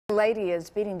Lady is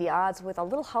beating the odds with a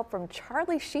little help from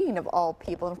Charlie Sheen, of all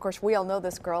people. And of course, we all know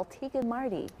this girl, Teagan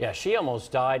Marti. Yeah, she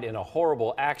almost died in a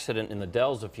horrible accident in the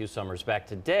Dells a few summers back.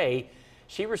 Today,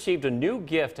 she received a new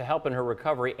gift to help in her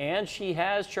recovery, and she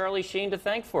has Charlie Sheen to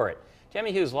thank for it.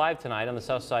 Tammy Hughes live tonight on the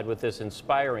South Side with this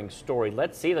inspiring story.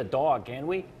 Let's see the dog, can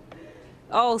we?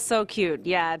 Oh, so cute.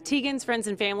 Yeah, Teagan's friends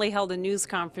and family held a news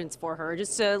conference for her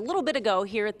just a little bit ago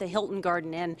here at the Hilton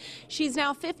Garden Inn. She's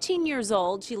now 15 years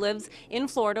old. She lives in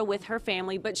Florida with her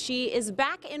family, but she is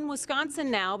back in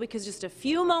Wisconsin now because just a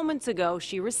few moments ago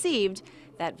she received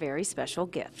that very special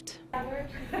gift.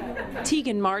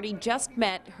 Teagan Marti just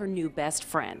met her new best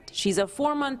friend. She's a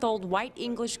 4-month-old white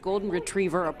English golden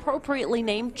retriever, appropriately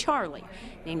named Charlie,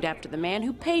 named after the man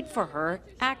who paid for her,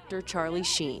 actor Charlie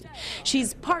Sheen.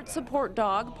 She's part support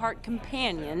dog, part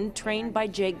companion, trained by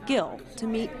Jake Gill to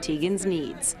meet Teagan's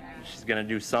needs. She's going to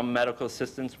do some medical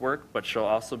assistance work, but she'll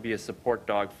also be a support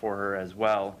dog for her as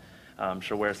well.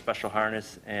 She'll wear a special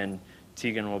harness, and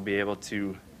Teagan will be able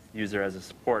to use her as a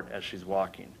support as she's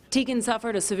walking. Teagan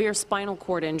suffered a severe spinal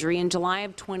cord injury in July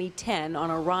of 2010 on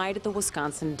a ride at the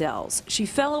Wisconsin Dells. She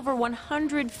fell over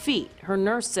 100 feet. Her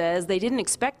nurse says they didn't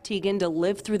expect Teagan to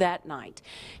live through that night.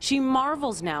 She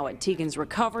marvels now at Teagan's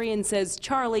recovery and says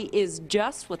Charlie is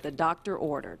just what the doctor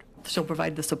ordered. She'll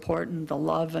provide the support and the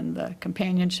love and the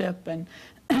companionship, and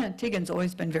Teagan's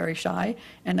always been very shy,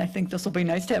 and I think this will be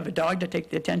nice to have a dog to take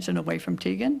the attention away from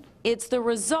Teagan. It's the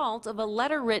result of a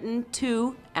letter written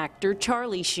to actor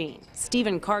Charlie Sheen.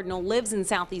 Stephen Cardinal lives in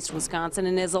southeast Wisconsin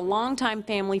and is a longtime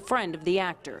family friend of the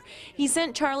actor. He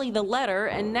sent Charlie the letter,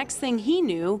 and next thing he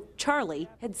knew, Charlie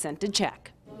had sent a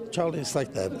check. Charlie's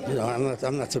like that, you know.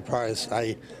 I'm not surprised.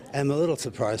 I am a little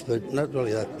surprised, but not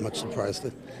really that much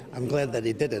surprised. I'm glad that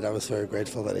he did it. I was very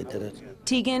grateful that he did it.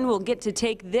 Teagan will get to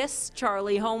take this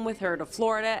Charlie home with her to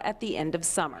Florida at the end of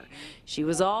summer. She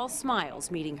was all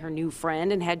smiles meeting her new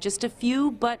friend and had just a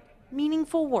few but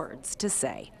meaningful words to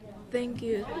say. Thank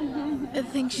you. I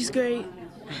think she's great.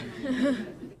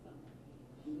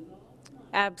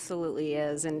 Absolutely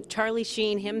is. And Charlie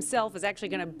Sheen himself is actually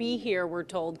going to be here, we're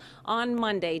told, on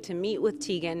Monday to meet with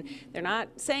Teagan. They're not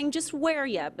saying just where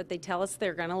yet, but they tell us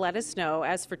they're going to let us know.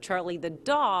 As for Charlie the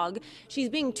dog, she's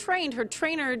being trained. Her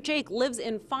trainer, Jake, lives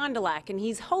in Fond du Lac, and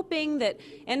he's hoping that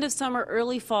end of summer,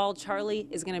 early fall, Charlie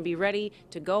is going to be ready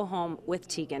to go home with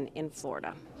Teagan in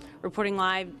Florida. Reporting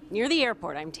live near the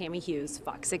airport, I'm Tammy Hughes,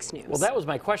 Fox 6 News. Well, that was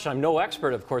my question. I'm no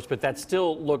expert, of course, but that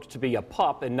still looked to be a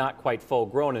pup and not quite full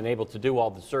grown and able to do all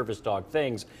the service dog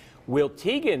things. Will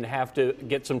Teagan have to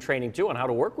get some training, too, on how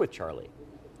to work with Charlie?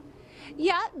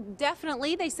 Yeah,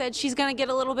 definitely. They said she's going to get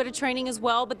a little bit of training as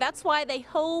well, but that's why they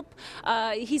hope,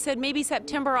 he said maybe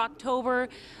September, October,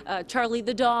 Charlie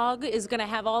the dog is going to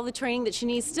have all the training that she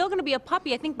needs. Still going to be a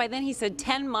puppy. I think by then he said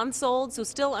 10 months old, so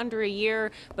still under a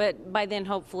year, but by then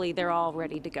hopefully they're all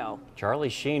ready to go. Charlie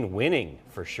Sheen winning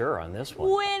for sure on this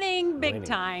one. Winning big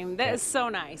time. That is so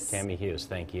nice. Tammy Hughes,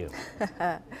 thank you.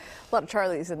 A lot of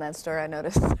Charlies in that story, I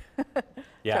noticed.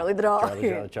 Yeah, Charlie the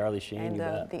dog. Charlie Sheen, and you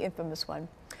bet. the infamous one.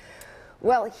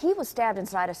 Well, he was stabbed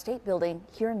inside a state building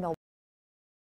here in Milwaukee.